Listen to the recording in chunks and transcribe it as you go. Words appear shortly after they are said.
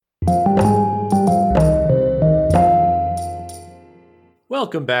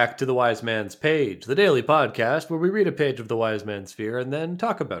Welcome back to The Wise Man's Page, the daily podcast where we read a page of The Wise Man's Sphere and then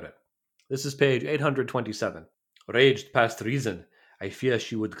talk about it. This is page 827. Raged past reason, I fear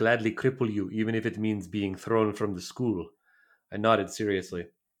she would gladly cripple you even if it means being thrown from the school. I nodded seriously.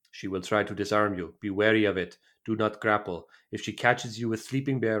 She will try to disarm you. Be wary of it. Do not grapple. If she catches you with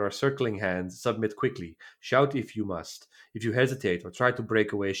sleeping bear or circling hands, submit quickly. Shout if you must. If you hesitate or try to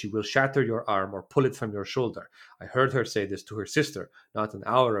break away, she will shatter your arm or pull it from your shoulder. I heard her say this to her sister not an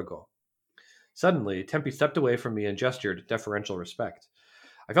hour ago. Suddenly, Tempi stepped away from me and gestured deferential respect.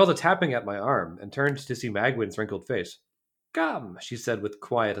 I felt a tapping at my arm and turned to see Magwyn's wrinkled face. Come, she said with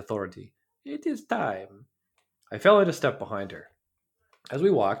quiet authority. It is time. I fell in a step behind her. As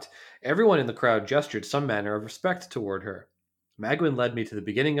we walked, everyone in the crowd gestured some manner of respect toward her. Magwyn led me to the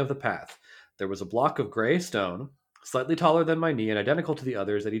beginning of the path. There was a block of gray stone, slightly taller than my knee and identical to the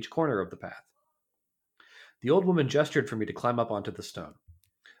others at each corner of the path. The old woman gestured for me to climb up onto the stone.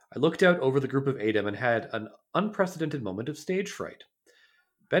 I looked out over the group of Adam and had an unprecedented moment of stage fright.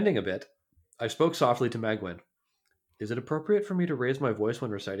 Bending a bit, I spoke softly to Magwyn. Is it appropriate for me to raise my voice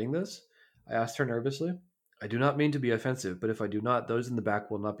when reciting this? I asked her nervously. I do not mean to be offensive, but if I do not, those in the back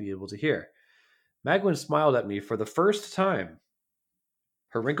will not be able to hear. Magwyn smiled at me for the first time,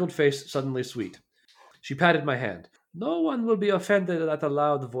 her wrinkled face suddenly sweet. She patted my hand. No one will be offended at a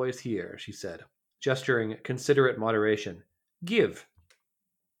loud voice here, she said, gesturing considerate moderation. Give.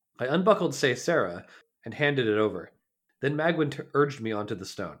 I unbuckled Say Sarah and handed it over. Then Magwyn urged me onto the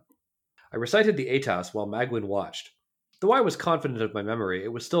stone. I recited the Atos while Magwyn watched. Though I was confident of my memory,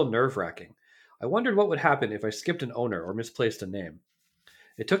 it was still nerve-wracking. I wondered what would happen if I skipped an owner or misplaced a name.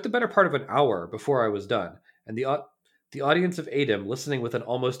 It took the better part of an hour before I was done, and the audience of Adam listening with an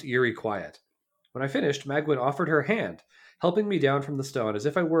almost eerie quiet. When I finished, Magwyn offered her hand, helping me down from the stone as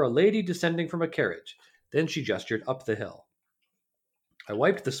if I were a lady descending from a carriage. Then she gestured up the hill. I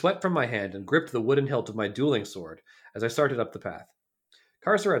wiped the sweat from my hand and gripped the wooden hilt of my dueling sword as I started up the path.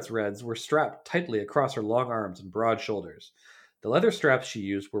 Carceret's reds were strapped tightly across her long arms and broad shoulders. The leather straps she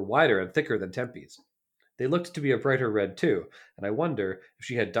used were wider and thicker than Tempi's. They looked to be a brighter red too, and I wonder if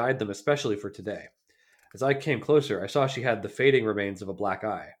she had dyed them especially for today. As I came closer, I saw she had the fading remains of a black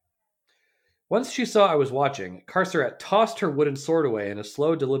eye. Once she saw I was watching, Carceret tossed her wooden sword away in a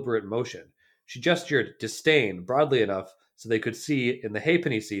slow, deliberate motion. She gestured disdain broadly enough so they could see in the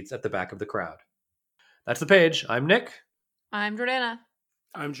halfpenny seats at the back of the crowd. That's the page. I'm Nick. I'm Jordana.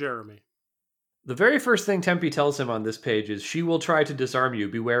 I'm Jeremy. The very first thing Tempi tells him on this page is, she will try to disarm you,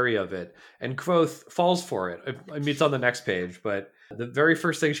 be wary of it. And Kvothe falls for it. I mean, it's on the next page, but the very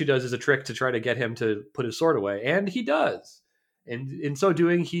first thing she does is a trick to try to get him to put his sword away. And he does. And in so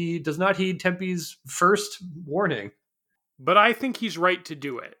doing, he does not heed Tempi's first warning. But I think he's right to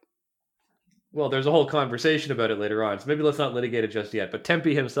do it. Well, there's a whole conversation about it later on, so maybe let's not litigate it just yet. But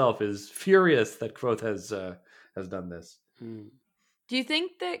Tempi himself is furious that Kvothe has done this. Do you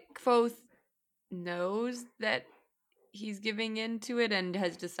think that Kvothe knows that he's giving into it and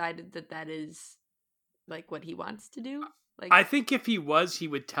has decided that that is like what he wants to do? Like, I think if he was, he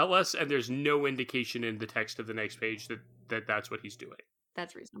would tell us, and there's no indication in the text of the next page that that's what he's doing.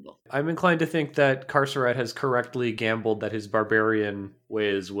 That's reasonable. I'm inclined to think that Carceret has correctly gambled that his barbarian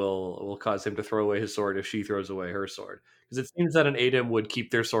ways will cause him to throw away his sword if she throws away her sword. Because it seems that an Adam would keep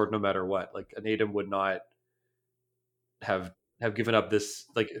their sword no matter what. Like, an Adam would not have given up this,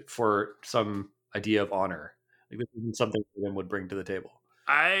 like, for some idea of honor. Like, this isn't something Adam would bring to the table.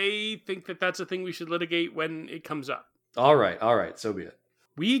 I think that that's a thing we should litigate when it comes up. All right, so be it.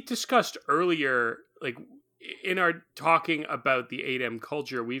 We discussed earlier, like, in our talking about the Adam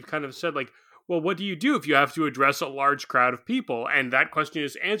culture, we've kind of said, like, well, what do you do if you have to address a large crowd of people? And that question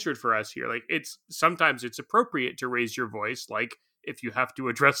is answered for us here. Like, sometimes it's appropriate to raise your voice, like, if you have to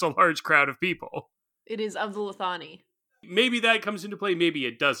address a large crowd of people. It is of the Lithani. Maybe that comes into play, maybe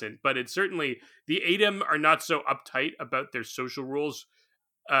it doesn't, but it's certainly, the Adam are not so uptight about their social rules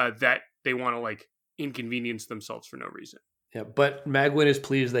that they want to, like, inconvenience themselves for no reason. Yeah, but Magwyn is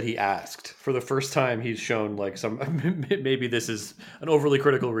pleased that he asked. For the first time, he's shown, like, some... Maybe this is an overly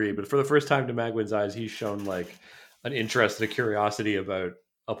critical read, but for the first time to Magwyn's eyes, he's shown, like, an interest and a curiosity about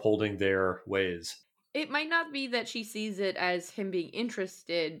upholding their ways. It might not be that she sees it as him being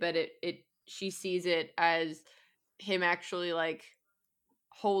interested, but she sees it as him actually, like,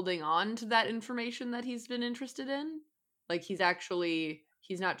 holding on to that information that he's been interested in. Like, he's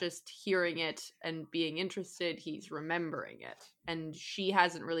not just hearing it and being interested, he's remembering it. And she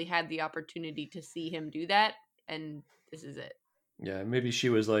hasn't really had the opportunity to see him do that, and this is it. Yeah, maybe she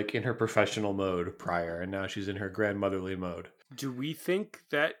was, like, in her professional mode prior, and now she's in her grandmotherly mode. Do we think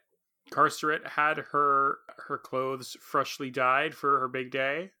that Carceret had her clothes freshly dyed for her big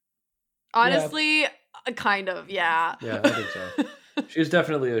day. Honestly, kind of, yeah. Yeah, I think so. She's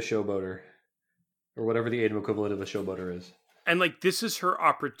definitely a showboater, or whatever the AIDM equivalent of a showboater is. And like, this is her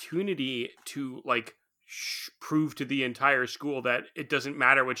opportunity to like prove to the entire school that it doesn't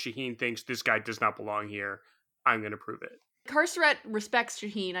matter what Shehyn thinks. This guy does not belong here. I'm going to prove it. Carceret respects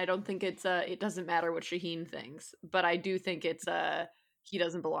Shehyn. I don't think it's it doesn't matter what Shehyn thinks, but I do think it's he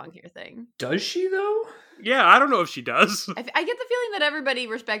doesn't belong here thing. Does she though? Yeah, I don't know if she does. I get the feeling that everybody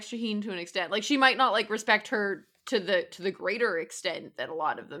respects Shehyn to an extent. Like, she might not like respect her to the greater extent that a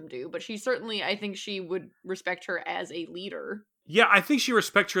lot of them do, but she certainly, I think she would respect her as a leader. Yeah, I think she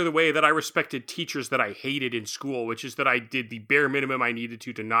respects her the way that I respected teachers that I hated in school, which is that I did the bare minimum I needed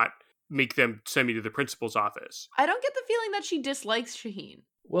to not make them send me to the principal's office. I don't get the feeling that she dislikes Shehyn.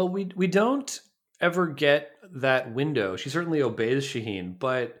 Well, we don't ever get that window. She certainly obeys Shehyn,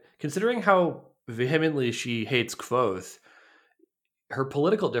 but considering how vehemently she hates Kvothe, her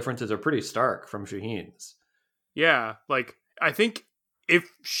political differences are pretty stark from Shehyn's. Yeah, like, I think if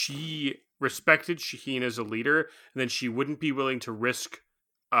she respected Shehyn as a leader, then she wouldn't be willing to risk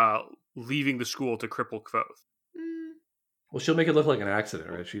leaving the school to cripple Kvothe. Well, she'll make it look like an accident,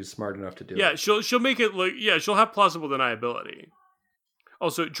 right? She's smart enough to do it. Yeah, she'll make it look. Yeah, she'll have plausible deniability.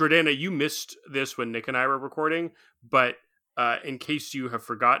 Also, Jordana, you missed this when Nick and I were recording, but in case you have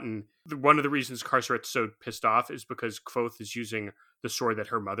forgotten, one of the reasons Carceret's so pissed off is because Kvothe is using the sword that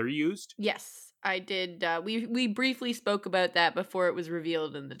her mother used. Yes, I did. We briefly spoke about that before it was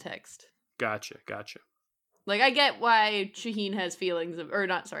revealed in the text. Gotcha. Like, I get why Shehyn has feelings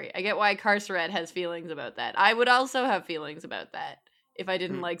I get why Carceret has feelings about that. I would also have feelings about that if I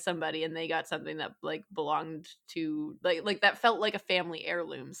didn't like somebody and they got something that like belonged to like that felt like a family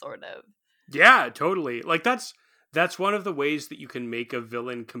heirloom sort of. Yeah, totally. Like, that's one of the ways that you can make a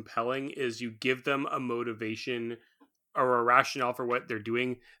villain compelling is you give them a motivation or a rationale for what they're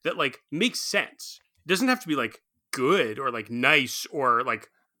doing that like makes sense. It doesn't have to be like good or like nice or like,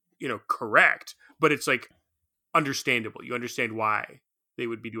 correct, but it's like understandable. You understand why they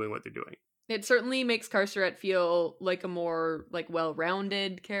would be doing what they're doing. It certainly makes Carceret feel like a more like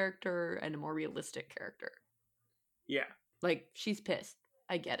well-rounded character and a more realistic character. Yeah. Like, she's pissed.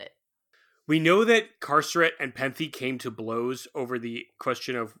 I get it. We know that Carceret and Tempi came to blows over the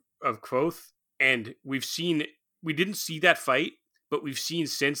question of Kvothe, and we didn't see that fight, but we've seen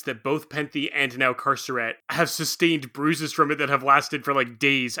since that both Tempi and now Carceret have sustained bruises from it that have lasted for like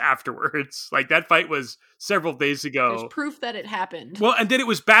days afterwards. Like, that fight was several days ago. There's proof that it happened. Well, and then it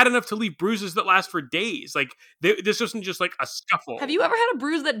was bad enough to leave bruises that last for days. Like, this wasn't just like a scuffle. Have you ever had a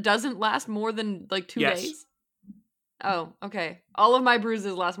bruise that doesn't last more than like 2 Yes. days? Oh, okay. All of my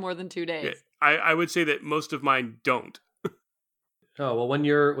bruises last more than 2 days. Yeah, I would say that most of mine don't. Oh, well, when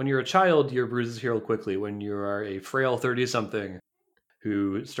you're a child, your bruises heal quickly. When you are a frail 30-something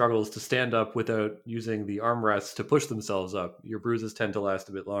who struggles to stand up without using the armrests to push themselves up, your bruises tend to last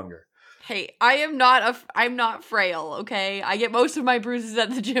a bit longer. Hey, I'm not frail, okay? I get most of my bruises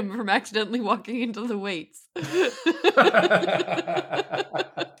at the gym from accidentally walking into the weights.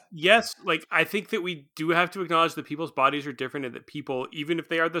 Yes, like, I think that we do have to acknowledge that people's bodies are different and that people, even if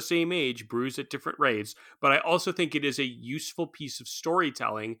they are the same age, bruise at different rates. But I also think it is a useful piece of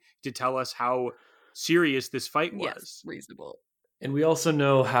storytelling to tell us how serious this fight was. Yes, reasonable. And we also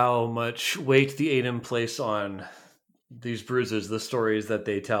know how much weight the AIDM place on these bruises, the stories that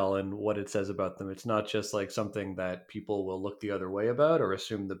they tell and what it says about them. It's not just like something that people will look the other way about or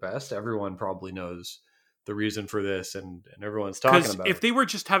assume the best. Everyone probably knows the reason for this and everyone's talking about if it. they were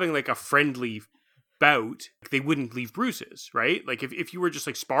just having like a friendly bout, they wouldn't leave bruises, right? Like, if you were just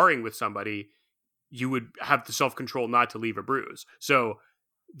like sparring with somebody, you would have the self-control not to leave a bruise. So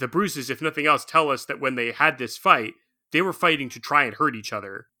the bruises, if nothing else, tell us that when they had this fight, they were fighting to try and hurt each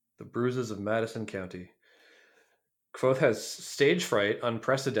other. The Bruises of Madison County. Kvothe has stage fright,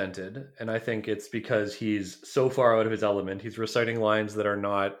 unprecedented, and I think it's because he's so far out of his element. He's reciting lines that are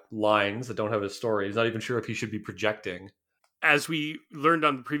not lines, that don't have a story. He's not even sure if he should be projecting. As we learned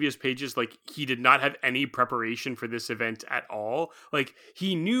on the previous pages, like, he did not have any preparation for this event at all. Like,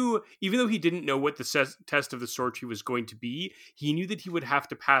 he knew, even though he didn't know what the test of the sorcery was going to be, he knew that he would have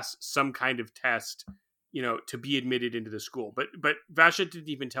to pass some kind of test, to be admitted into the school. But Vasha didn't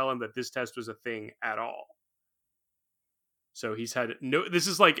even tell him that this test was a thing at all. So he's had this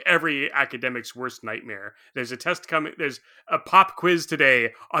is like every academic's worst nightmare. There's a test coming. There's a pop quiz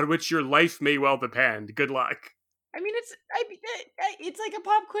today on which your life may well depend. Good luck. I mean, it's like a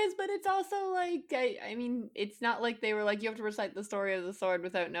pop quiz, but it's also like, I mean, it's not like they were like, you have to recite the story of the sword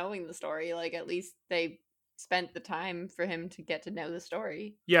without knowing the story. Like, at least they spent the time for him to get to know the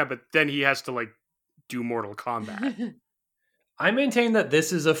story. Yeah, but then he has to, like, do Mortal Kombat. I maintain that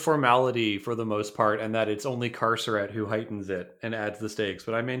this is a formality for the most part, and that it's only Carceret who heightens it and adds the stakes.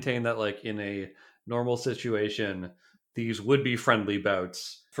 But I maintain that, like, in a normal situation, these would be friendly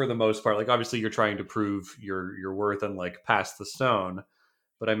bouts for the most part. Like, obviously, you're trying to prove your worth and, like, pass the stone.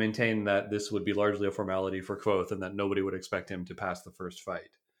 But I maintain that this would be largely a formality for Kvothe, and that nobody would expect him to pass the first fight.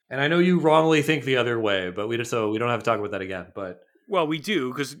 And I know you wrongly think the other way, but we don't have to talk about that again. But Well, we do,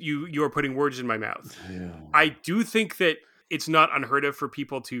 because you are putting words in my mouth. yeah. I do think that it's not unheard of for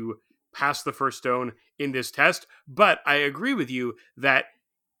people to pass the first stone in this test, but I agree with you that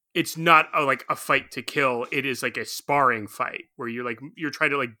it's not like a fight to kill. It is like a sparring fight where you're trying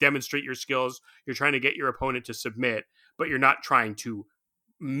to, like, demonstrate your skills. You're trying to get your opponent to submit, but you're not trying to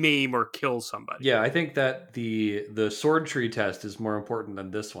maim or kill somebody. Yeah, I think that the sword tree test is more important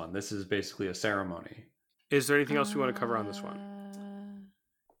than this one. This is basically a ceremony. Is there anything else we want to cover on this one?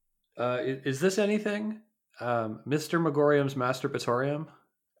 Is this anything? Mr. Megorium's Masturbatorium?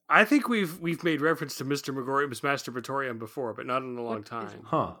 I think we've made reference to Mr. Megorium's Masturbatorium before, but not in a long time.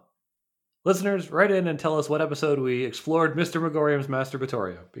 Huh. Listeners, write in and tell us what episode we explored Mr. Megorium's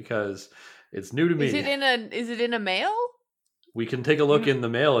Masturbatorium, because it's new to me. Is it in a mail? We can take a look in the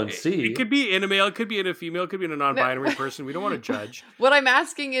mail and see. It could be in a male, it could be in a female, it could be in a non-binary person. We don't want to judge. What I'm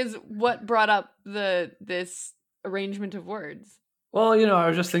asking is what brought up this arrangement of words? Well, I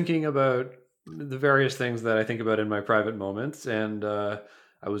was just thinking about the various things that I think about in my private moments, and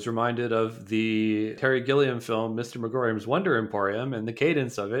I was reminded of the Terry Gilliam film, Mr. Megorium's Wonder Emporium, and the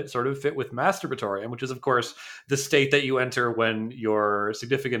cadence of it sort of fit with Masturbatorium, which is, of course, the state that you enter when your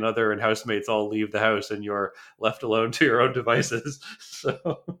significant other and housemates all leave the house and you're left alone to your own devices.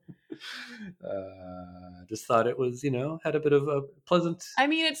 So just thought it was, had a bit of a pleasant... I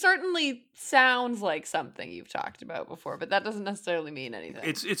mean, it certainly sounds like something you've talked about before, but that doesn't necessarily mean anything.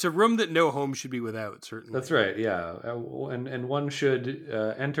 It's a room that no home should be without, certainly. That's right, yeah. And one should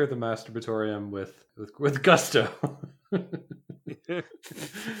enter the Masturbatorium with gusto.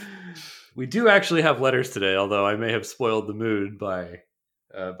 We do actually have letters today, although I may have spoiled the mood by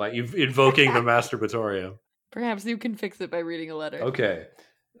invoking the Masturbatorium. Perhaps you can fix it by reading a letter. Okay.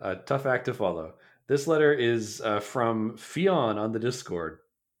 Tough act to follow. This letter is from Fionn on the Discord,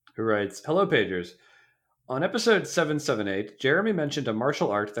 who writes, "Hello, Pagers. On episode 778, Jeremy mentioned a martial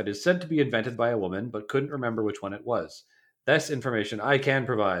art that is said to be invented by a woman, but couldn't remember which one it was. This information I can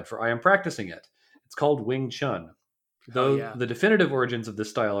provide, for I am practicing it. It's called Wing Chun. Though the definitive origins of this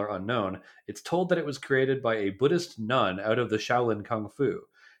style are unknown, it's told that it was created by a Buddhist nun out of the Shaolin Kung Fu.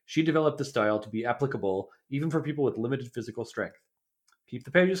 She developed the style to be applicable even for people with limited physical strength. Keep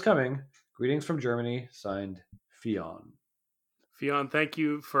the pages coming. Greetings from Germany, signed Fionn." Fionn, thank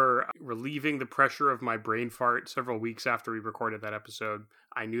you for relieving the pressure of my brain fart several weeks after we recorded that episode.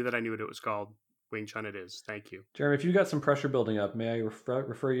 I knew what it was called. Wing Chun it is. Thank you. Jeremy, if you've got some pressure building up, may I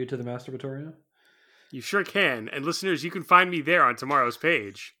refer you to the Masturbatorium? You sure can. And listeners, you can find me there on tomorrow's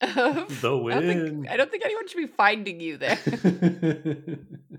page. The win. I don't think anyone should be finding you there.